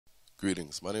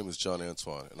Greetings, my name is John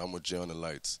Antoine, and I'm with J on the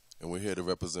Lights, and we're here to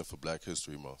represent for Black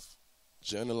History Month.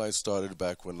 J on the Lights started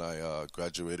back when I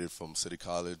graduated from City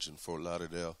College in Fort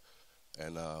Lauderdale,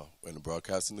 and in a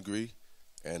broadcasting degree,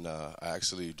 and I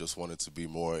actually just wanted to be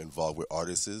more involved with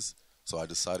artists, so I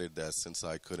decided that since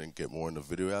I couldn't get more in the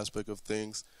video aspect of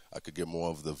things, I could get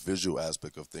more of the visual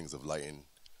aspect of things, of lighting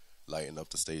up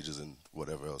the stages and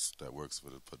whatever else that works for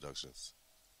the productions.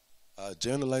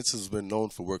 J on the Lights has been known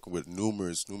for working with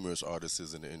numerous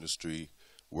artists in the industry,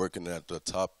 working at the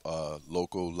top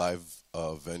local live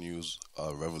venues,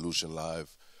 Revolution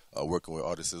Live, working with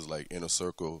artists like Inner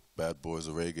Circle, Bad Boys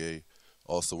of Reggae,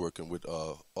 also working with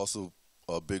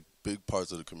big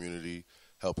parts of the community,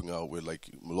 helping out with like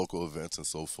local events and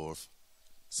so forth.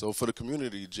 So for the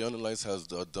community, J on the Lights has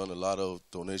done a lot of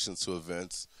donations to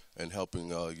events and helping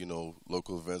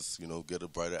local events get a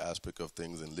brighter aspect of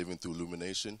things, and living through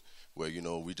illumination, where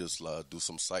we just do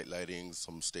some site lighting,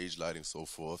 some stage lighting, so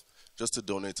forth, just to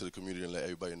donate to the community and let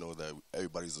everybody know that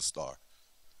everybody's a star.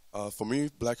 For me,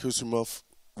 Black History Month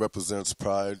represents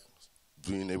pride,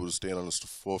 being able to stand on the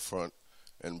forefront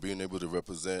and being able to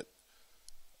represent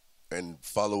and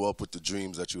follow up with the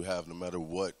dreams that you have, no matter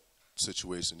what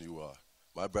situation you are.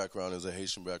 My background is a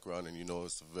Haitian background, and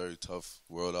it's a very tough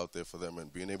world out there for them,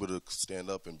 and being able to stand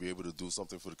up and be able to do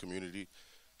something for the community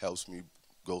helps me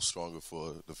go stronger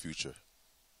for the future.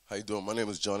 How you doing? My name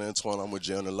is John Antoine. I'm with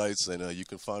J on the Lights, and you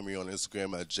can find me on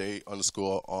Instagram at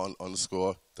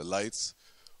J_on_the_lights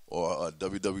or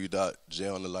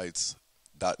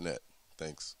www.jonthelights.net.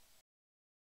 Thanks.